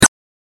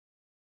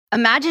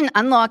Imagine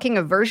unlocking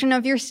a version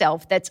of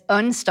yourself that's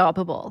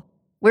unstoppable,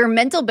 where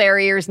mental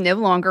barriers no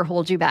longer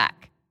hold you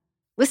back.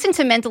 Listen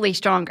to Mentally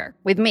Stronger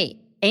with me,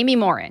 Amy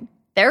Morin,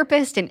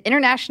 therapist and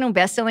international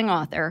best-selling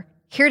author,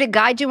 here to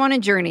guide you on a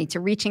journey to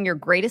reaching your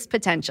greatest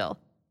potential.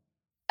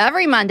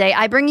 Every Monday,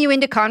 I bring you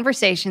into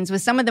conversations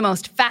with some of the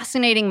most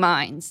fascinating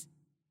minds.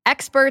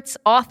 Experts,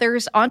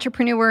 authors,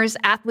 entrepreneurs,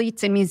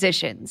 athletes, and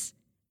musicians.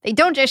 They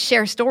don't just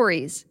share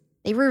stories.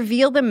 They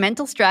reveal the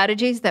mental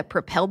strategies that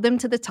propelled them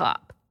to the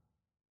top.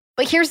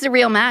 But here's the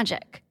real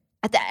magic.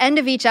 At the end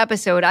of each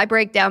episode, I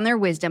break down their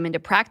wisdom into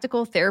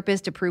practical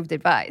therapist-approved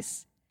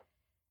advice.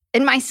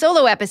 In my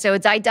solo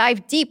episodes, I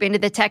dive deep into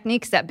the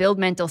techniques that build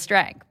mental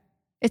strength.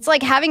 It's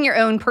like having your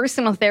own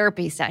personal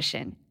therapy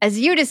session as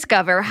you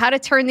discover how to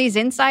turn these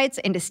insights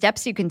into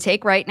steps you can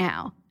take right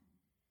now.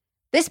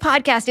 This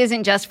podcast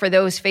isn't just for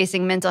those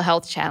facing mental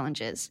health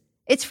challenges.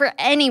 It's for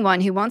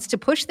anyone who wants to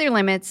push their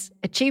limits,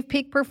 achieve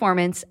peak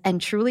performance,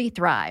 and truly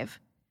thrive.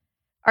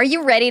 Are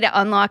you ready to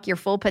unlock your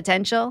full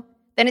potential?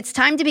 Then it's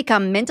time to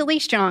become mentally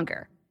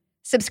stronger.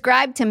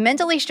 Subscribe to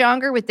Mentally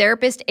Stronger with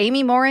therapist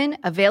Amy Morin,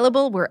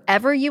 available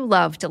wherever you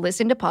love to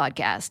listen to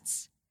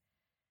podcasts.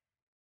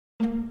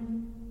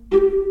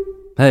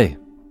 Hey,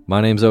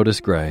 my name's Otis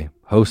Gray,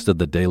 host of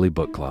the Daily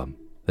Book Club,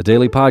 a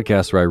daily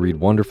podcast where I read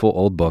wonderful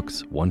old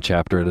books, one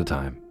chapter at a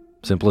time.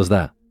 Simple as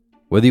that.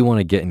 Whether you want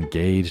to get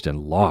engaged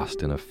and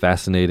lost in a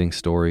fascinating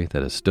story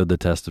that has stood the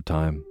test of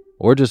time,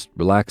 or just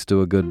relax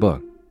to a good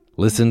book,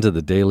 listen to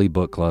the Daily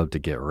Book Club to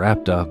get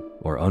wrapped up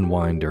or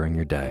unwind during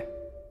your day.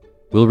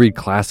 We'll read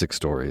classic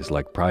stories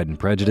like Pride and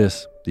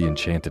Prejudice, The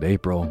Enchanted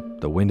April,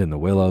 The Wind in the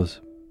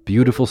Willows,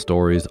 beautiful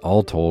stories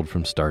all told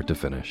from start to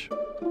finish.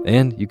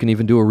 And you can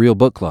even do a real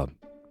book club.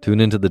 Tune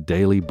into the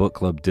Daily Book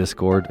Club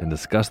Discord and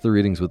discuss the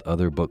readings with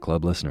other book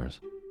club listeners.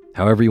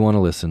 However you want to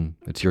listen,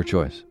 it's your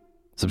choice.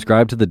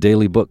 Subscribe to the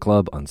Daily Book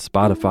Club on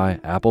Spotify,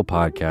 Apple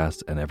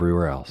Podcasts, and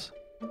everywhere else.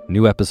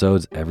 New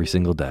episodes every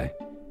single day.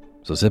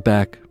 So sit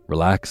back,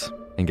 relax,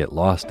 and get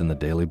lost in the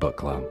Daily Book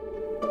Club.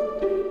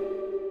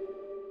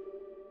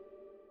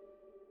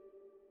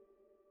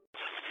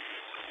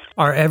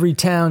 Our Every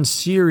Town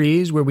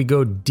series, where we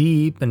go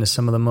deep into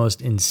some of the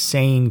most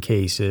insane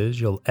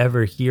cases you'll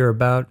ever hear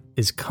about,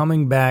 is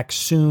coming back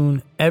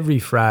soon every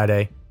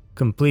Friday,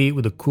 complete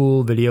with a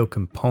cool video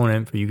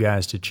component for you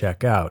guys to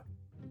check out.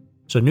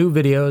 So new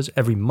videos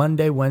every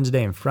Monday,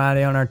 Wednesday, and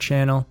Friday on our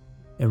channel.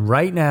 And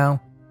right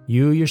now,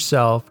 you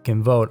yourself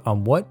can vote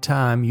on what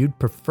time you'd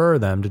prefer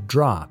them to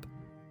drop.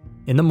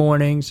 In the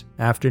mornings,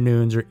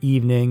 afternoons, or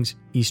evenings,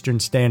 Eastern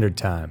Standard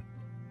Time.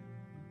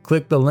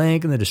 Click the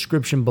link in the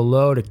description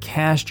below to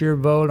cast your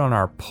vote on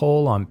our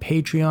poll on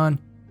Patreon.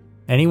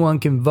 Anyone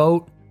can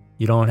vote.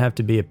 You don't have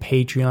to be a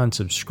Patreon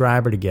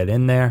subscriber to get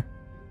in there.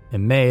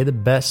 And may the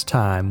best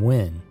time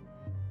win.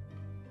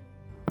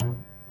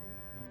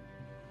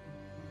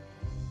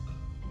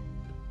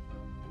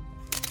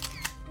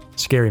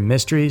 Scary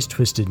Mysteries,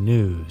 Twisted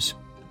News.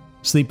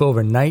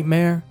 Sleepover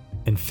Nightmare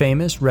and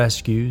Famous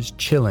Rescue's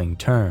Chilling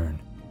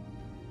Turn.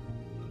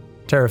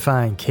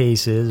 Terrifying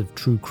cases of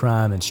true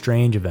crime and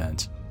strange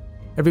events.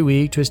 Every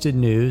week, Twisted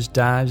News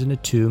dives into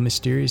two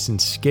mysterious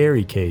and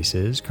scary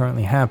cases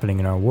currently happening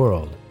in our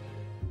world.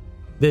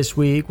 This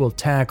week, we'll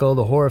tackle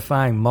the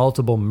horrifying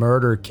multiple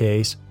murder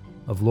case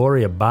of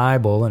Loria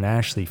Bible and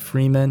Ashley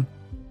Freeman,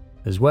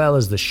 as well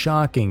as the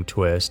shocking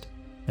twist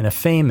in a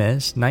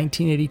famous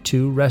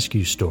 1982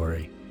 rescue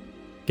story.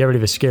 Get ready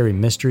for Scary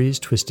Mysteries,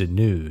 Twisted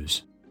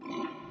News.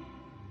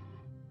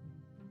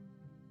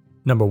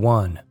 Number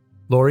 1.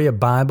 Loria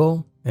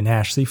Bible and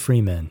Ashley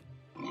Freeman.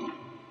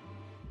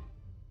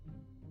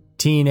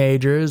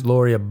 Teenagers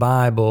Loria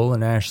Bible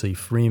and Ashley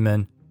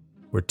Freeman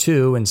were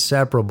two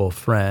inseparable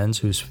friends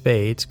whose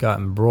fates got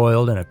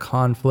embroiled in a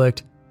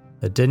conflict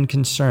that didn't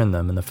concern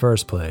them in the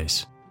first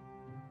place.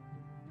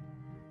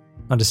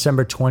 On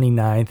December 29,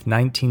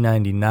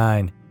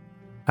 1999,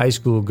 high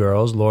school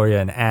girls Loria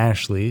and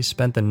Ashley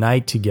spent the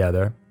night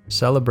together,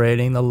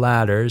 celebrating the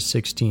latter's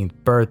 16th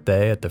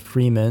birthday at the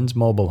Freemans'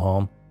 mobile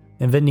home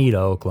in Veneta,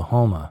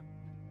 Oklahoma.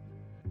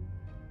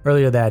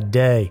 Earlier that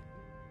day,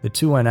 the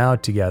two went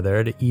out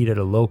together to eat at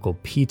a local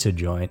pizza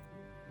joint.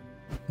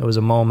 It was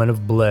a moment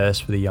of bliss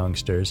for the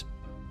youngsters,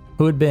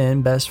 who had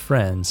been best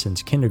friends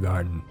since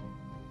kindergarten.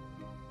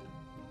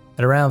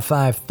 At around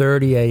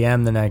 5:30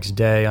 a.m. the next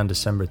day on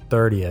December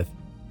 30th,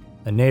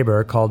 a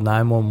neighbor called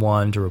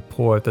 911 to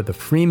report that the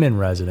Freeman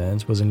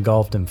residence was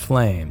engulfed in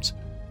flames.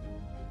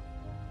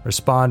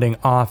 Responding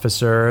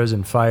officers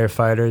and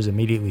firefighters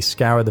immediately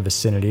scoured the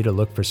vicinity to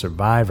look for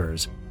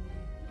survivors.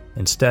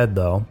 Instead,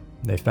 though,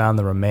 they found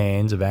the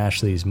remains of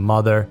Ashley's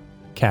mother,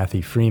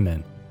 Kathy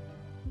Freeman,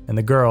 and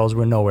the girls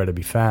were nowhere to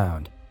be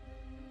found.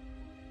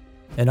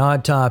 An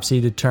autopsy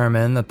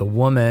determined that the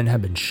woman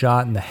had been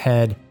shot in the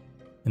head,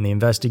 and the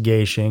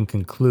investigation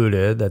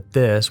concluded that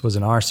this was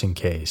an arson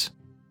case.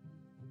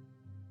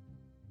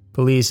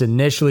 Police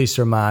initially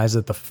surmised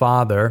that the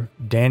father,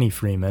 Danny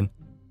Freeman,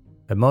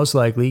 had most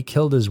likely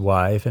killed his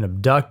wife and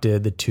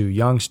abducted the two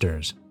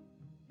youngsters.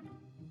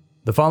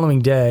 The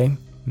following day,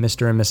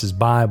 Mr. and Mrs.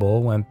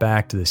 Bible went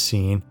back to the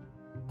scene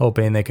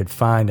hoping they could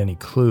find any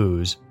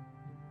clues.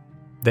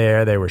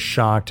 There, they were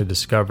shocked to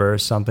discover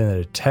something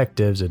the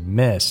detectives had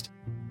missed.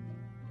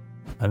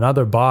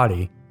 Another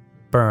body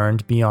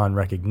burned beyond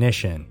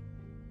recognition.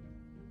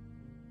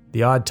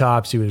 The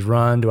autopsy was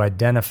run to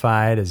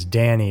identify it as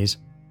Danny's,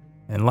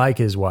 and like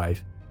his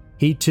wife,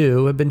 he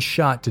too had been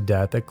shot to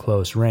death at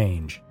close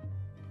range.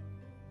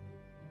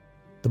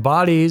 The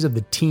bodies of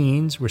the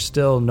teens were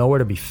still nowhere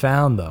to be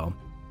found, though.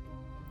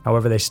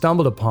 However, they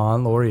stumbled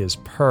upon Loria's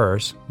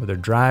purse with her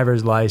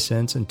driver's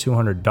license and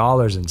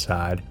 $200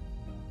 inside,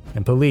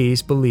 and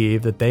police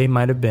believed that they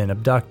might have been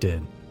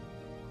abducted.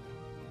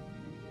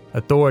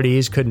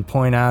 Authorities couldn't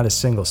point out a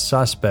single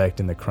suspect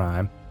in the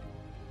crime.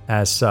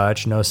 As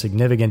such, no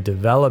significant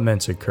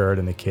developments occurred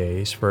in the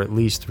case for at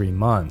least 3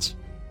 months.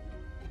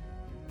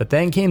 But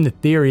then came the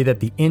theory that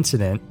the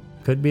incident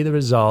could be the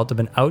result of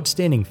an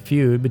outstanding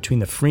feud between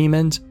the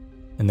Freemans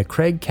and the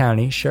Craig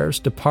County Sheriff's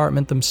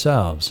Department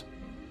themselves.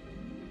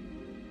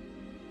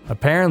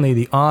 Apparently,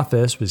 the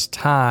office was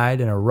tied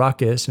in a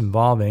ruckus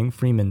involving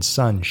Freeman's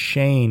son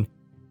Shane,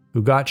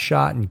 who got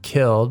shot and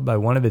killed by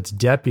one of its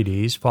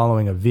deputies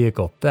following a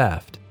vehicle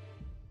theft.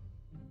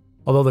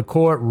 Although the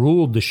court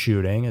ruled the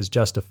shooting as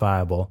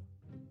justifiable,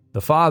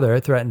 the father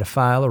threatened to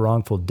file a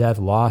wrongful death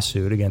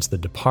lawsuit against the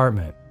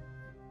department.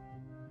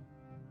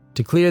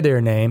 To clear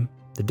their name,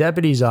 the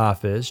deputy's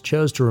office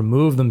chose to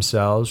remove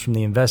themselves from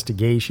the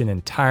investigation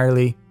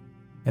entirely,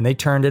 and they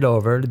turned it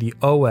over to the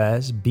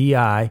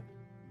OSBI,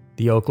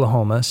 the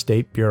Oklahoma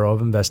State Bureau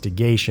of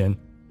Investigation,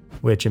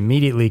 which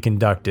immediately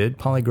conducted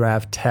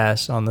polygraph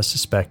tests on the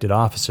suspected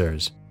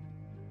officers.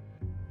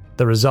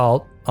 The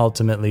result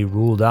ultimately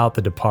ruled out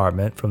the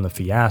department from the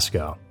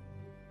fiasco.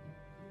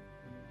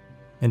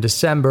 In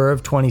December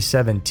of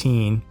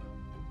 2017,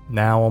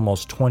 now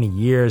almost 20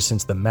 years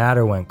since the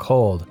matter went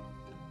cold,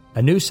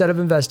 a new set of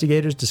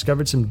investigators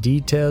discovered some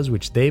details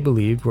which they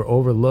believed were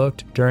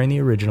overlooked during the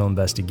original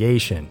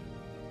investigation.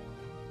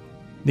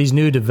 These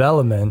new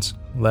developments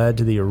led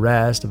to the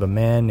arrest of a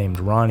man named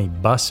Ronnie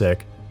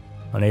Busick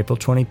on April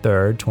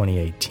 23,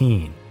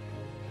 2018.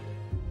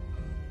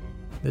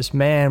 This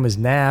man was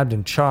nabbed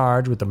and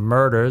charged with the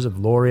murders of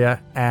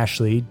Loria,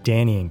 Ashley,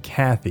 Danny, and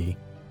Kathy.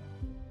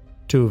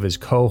 2 of his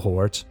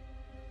cohorts,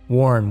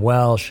 Warren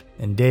Welsh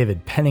and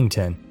David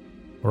Pennington,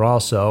 were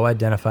also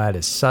identified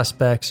as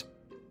suspects.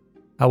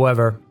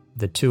 However,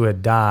 the 2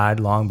 had died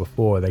long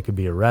before they could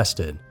be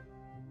arrested.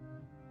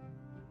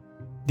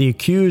 The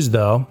accused,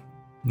 though,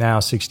 now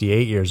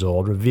 68 years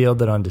old, revealed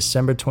that on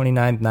December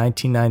 29,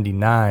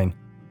 1999,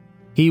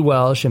 he,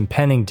 Welsh, and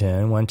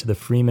Pennington went to the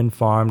Freeman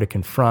farm to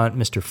confront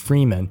Mr.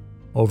 Freeman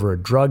over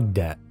a drug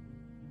debt.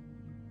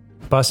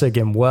 Busick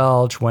and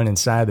Welch went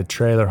inside the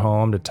trailer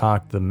home to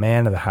talk to the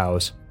man of the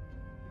house,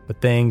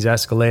 but things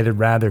escalated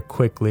rather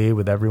quickly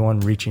with everyone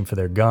reaching for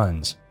their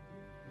guns.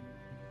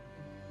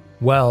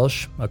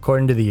 Welsh,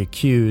 according to the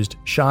accused,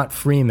 shot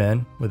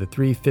Freeman with a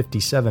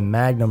 .357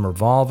 Magnum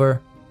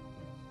revolver.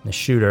 The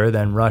shooter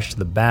then rushed to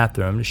the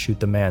bathroom to shoot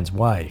the man's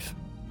wife.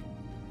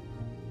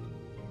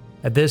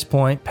 At this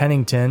point,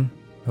 Pennington,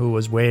 who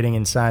was waiting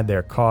inside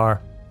their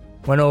car,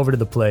 went over to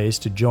the place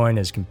to join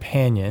his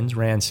companions,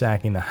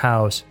 ransacking the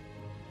house,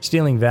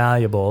 stealing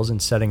valuables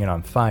and setting it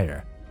on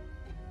fire.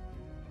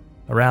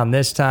 Around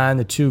this time,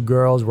 the 2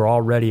 girls were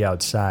already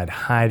outside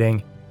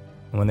hiding,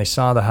 and when they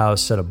saw the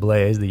house set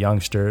ablaze, the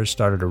youngsters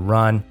started to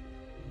run,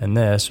 and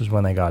this was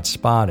when they got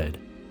spotted.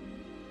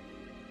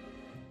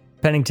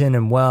 Pennington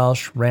and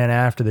Welsh ran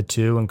after the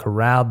 2 and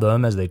corralled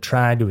them as they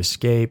tried to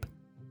escape.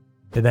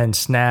 They then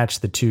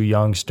snatched the 2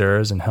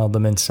 youngsters and held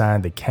them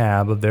inside the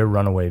cab of their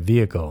runaway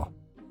vehicle.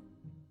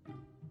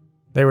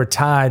 They were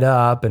tied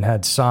up and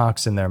had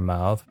socks in their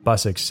mouth,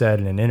 Busick said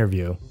in an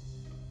interview.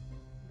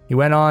 He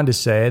went on to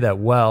say that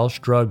Welsh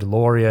drugged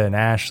Loria and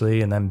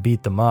Ashley and then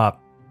beat them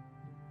up.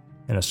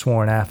 In a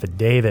sworn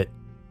affidavit,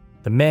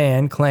 the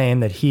man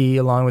claimed that he,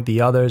 along with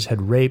the others,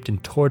 had raped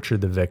and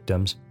tortured the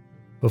victims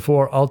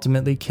before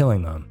ultimately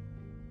killing them.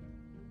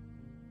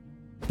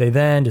 They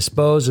then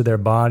disposed of their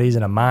bodies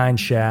in a mine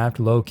shaft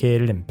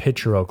located in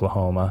Pitcher,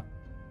 Oklahoma.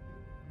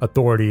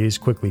 Authorities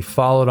quickly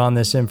followed on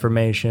this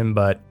information,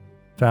 but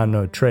found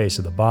no trace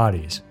of the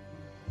bodies.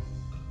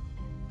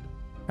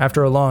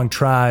 After a long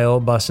trial,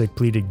 Busick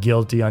pleaded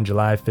guilty on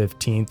July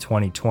 15,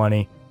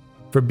 2020,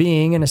 for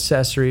being an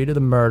accessory to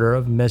the murder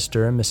of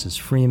Mr. and Mrs.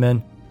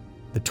 Freeman,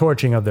 the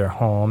torching of their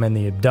home, and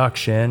the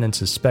abduction and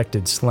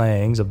suspected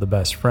slayings of the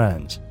best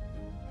friends.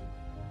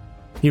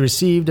 He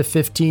received a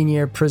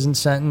 15-year prison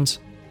sentence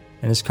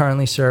and is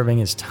currently serving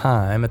his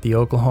time at the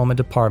Oklahoma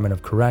Department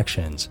of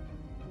Corrections.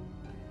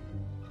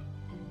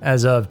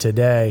 As of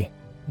today,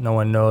 no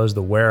one knows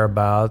the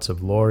whereabouts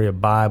of Loria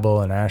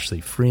Bible and Ashley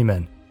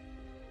Freeman.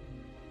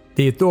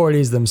 The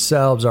authorities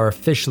themselves are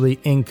officially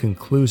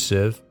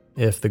inconclusive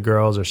if the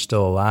girls are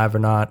still alive or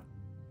not,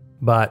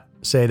 but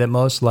say that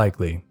most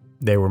likely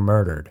they were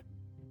murdered.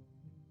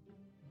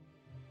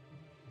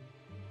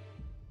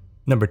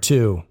 Number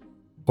 2.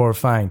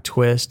 Horrifying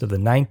twist of the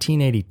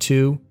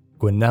 1982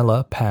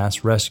 Guanella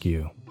Pass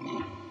rescue.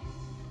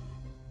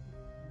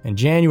 In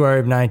January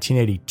of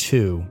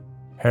 1982,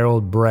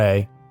 Harold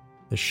Bray,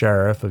 the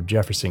sheriff of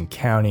Jefferson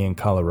County in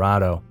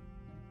Colorado,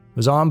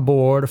 was on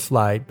board a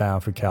flight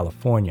bound for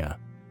California.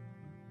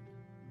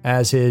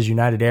 As his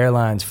United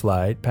Airlines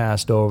flight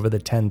passed over the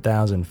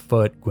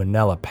 10,000-foot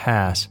Guanella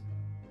Pass,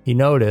 he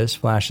noticed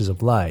flashes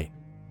of light.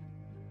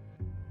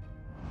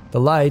 The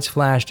lights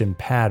flashed in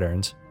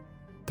patterns,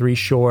 3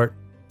 short,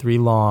 3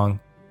 long,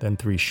 then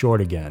 3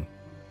 short again.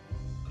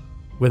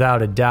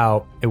 Without a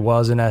doubt, it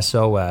was an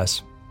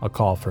SOS, a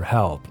call for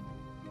help.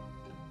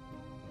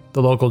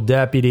 The local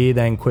deputy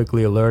then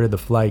quickly alerted the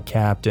flight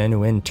captain,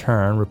 who in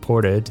turn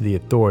reported to the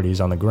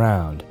authorities on the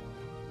ground.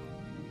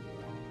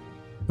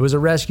 It was a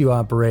rescue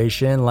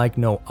operation like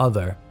no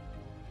other.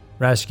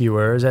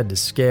 Rescuers had to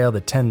scale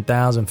the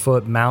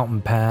 10,000-foot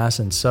mountain pass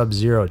in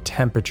sub-zero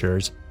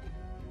temperatures.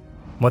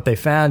 What they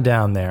found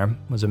down there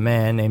was a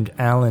man named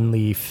Alan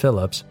Lee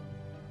Phillips,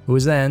 who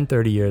was then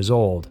 30 years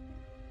old.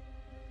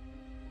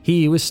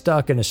 He was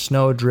stuck in a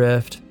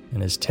snowdrift,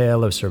 and his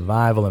tale of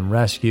survival and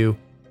rescue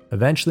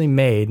eventually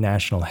made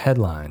national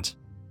headlines.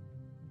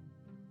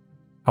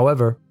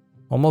 However,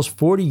 almost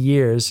 40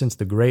 years since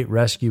the Great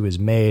Rescue was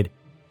made,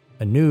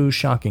 a new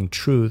shocking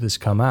truth has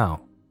come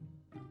out.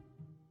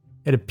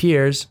 It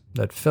appears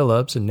that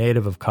Phillips, a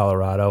native of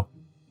Colorado,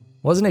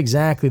 wasn't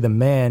exactly the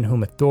man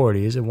whom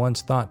authorities had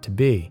once thought to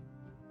be,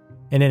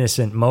 an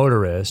innocent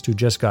motorist who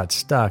just got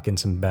stuck in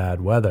some bad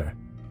weather.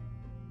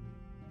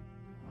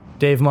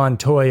 Dave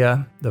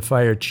Montoya, the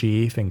fire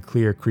chief in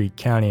Clear Creek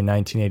County in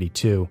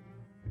 1982,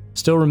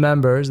 still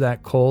remembers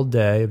that cold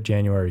day of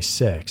January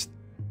 6th.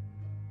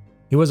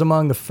 He was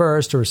among the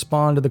first to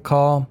respond to the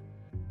call,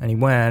 and he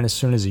went as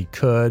soon as he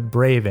could,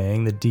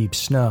 braving the deep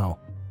snow.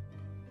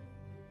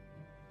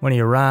 When he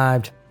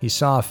arrived, he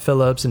saw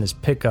Phillips in his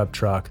pickup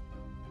truck.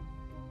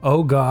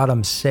 "Oh God,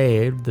 I'm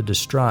saved," the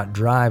distraught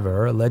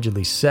driver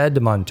allegedly said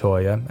to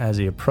Montoya as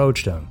he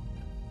approached him.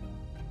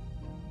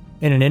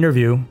 In an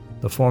interview,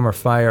 the former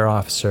fire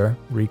officer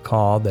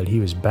recalled that he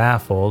was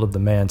baffled of the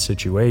man's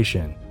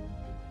situation.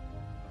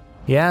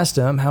 He asked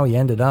him how he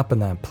ended up in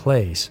that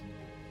place.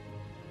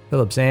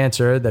 Phillips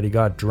answered that he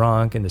got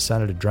drunk and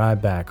decided to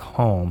drive back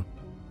home.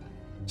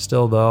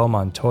 Still, though,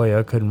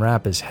 Montoya couldn't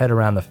wrap his head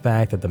around the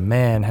fact that the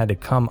man had to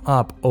come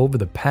up over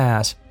the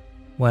pass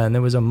when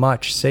there was a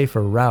much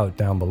safer route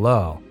down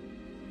below.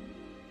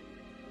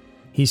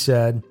 He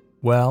said,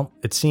 "Well,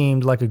 it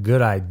seemed like a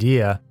good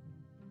idea,"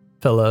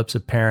 Phillips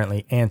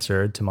apparently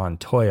answered to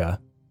Montoya.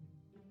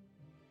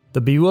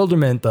 The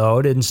bewilderment,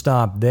 though, didn't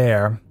stop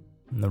there,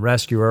 and the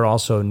rescuer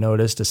also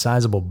noticed a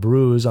sizable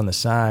bruise on the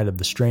side of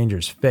the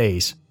stranger's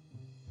face.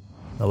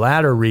 The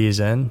latter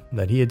reason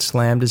that he had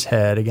slammed his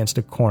head against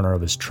a corner of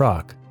his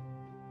truck.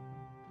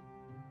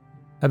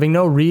 Having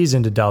no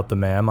reason to doubt the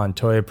man,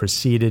 Montoya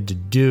proceeded to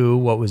do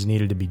what was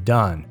needed to be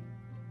done.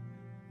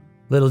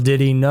 Little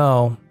did he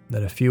know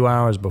that a few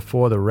hours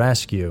before the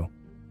rescue,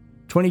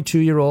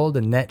 22-year-old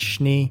Annette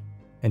Schnee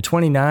and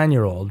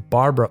 29-year-old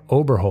Barbara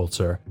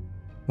Oberholzer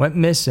went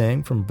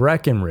missing from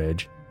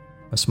Breckenridge,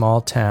 a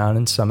small town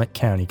in Summit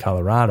County,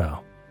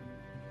 Colorado.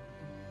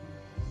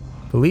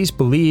 Police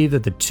believe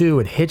that the two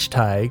had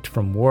hitchhiked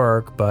from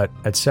work, but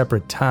at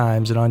separate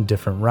times and on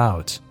different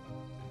routes.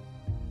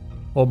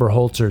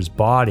 Oberholzer's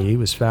body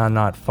was found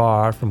not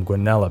far from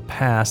Guanella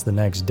Pass the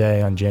next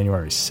day on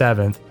January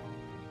 7th.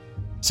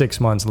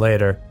 6 months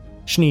later,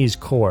 Schnee's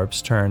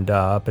corpse turned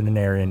up in an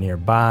area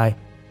nearby,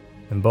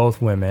 and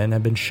both women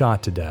had been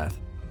shot to death.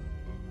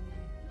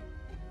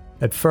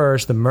 At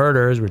first, the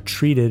murders were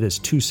treated as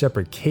 2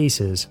 separate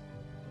cases.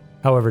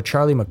 However,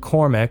 Charlie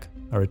McCormick,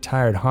 a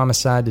retired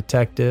homicide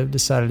detective,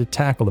 decided to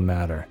tackle the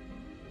matter.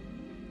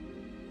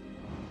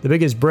 The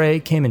biggest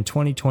break came in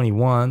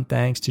 2021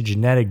 thanks to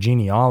genetic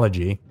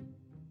genealogy.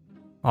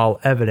 All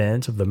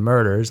evidence of the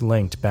murders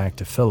linked back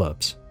to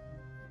Phillips.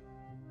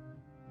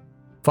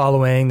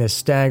 Following this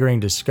staggering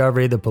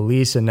discovery, the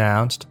police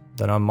announced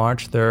that on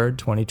March 3,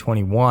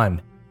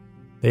 2021,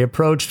 they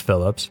approached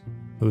Phillips,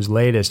 whose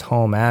latest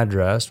home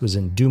address was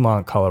in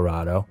Dumont,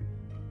 Colorado,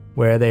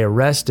 where they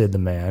arrested the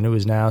man who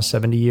is now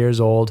 70 years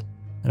old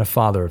and a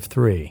father of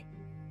 3.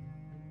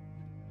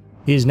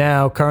 He is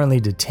now currently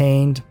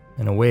detained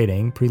and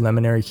awaiting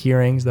preliminary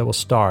hearings that will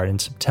start in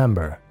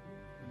September.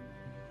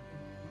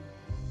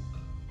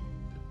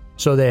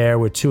 So there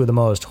were 2 of the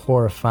most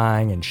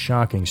horrifying and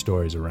shocking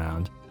stories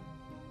around.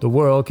 The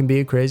world can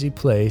be a crazy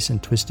place,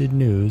 and Twisted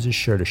News is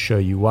sure to show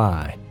you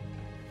why.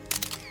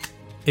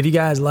 If you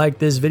guys like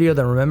this video,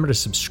 then remember to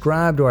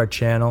subscribe to our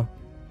channel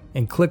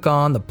and click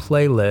on the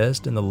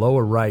playlist in the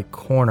lower right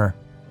corner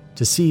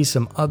to see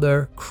some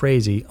other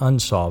crazy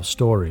unsolved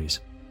stories.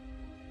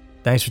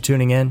 Thanks for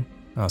tuning in.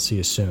 I'll see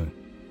you soon.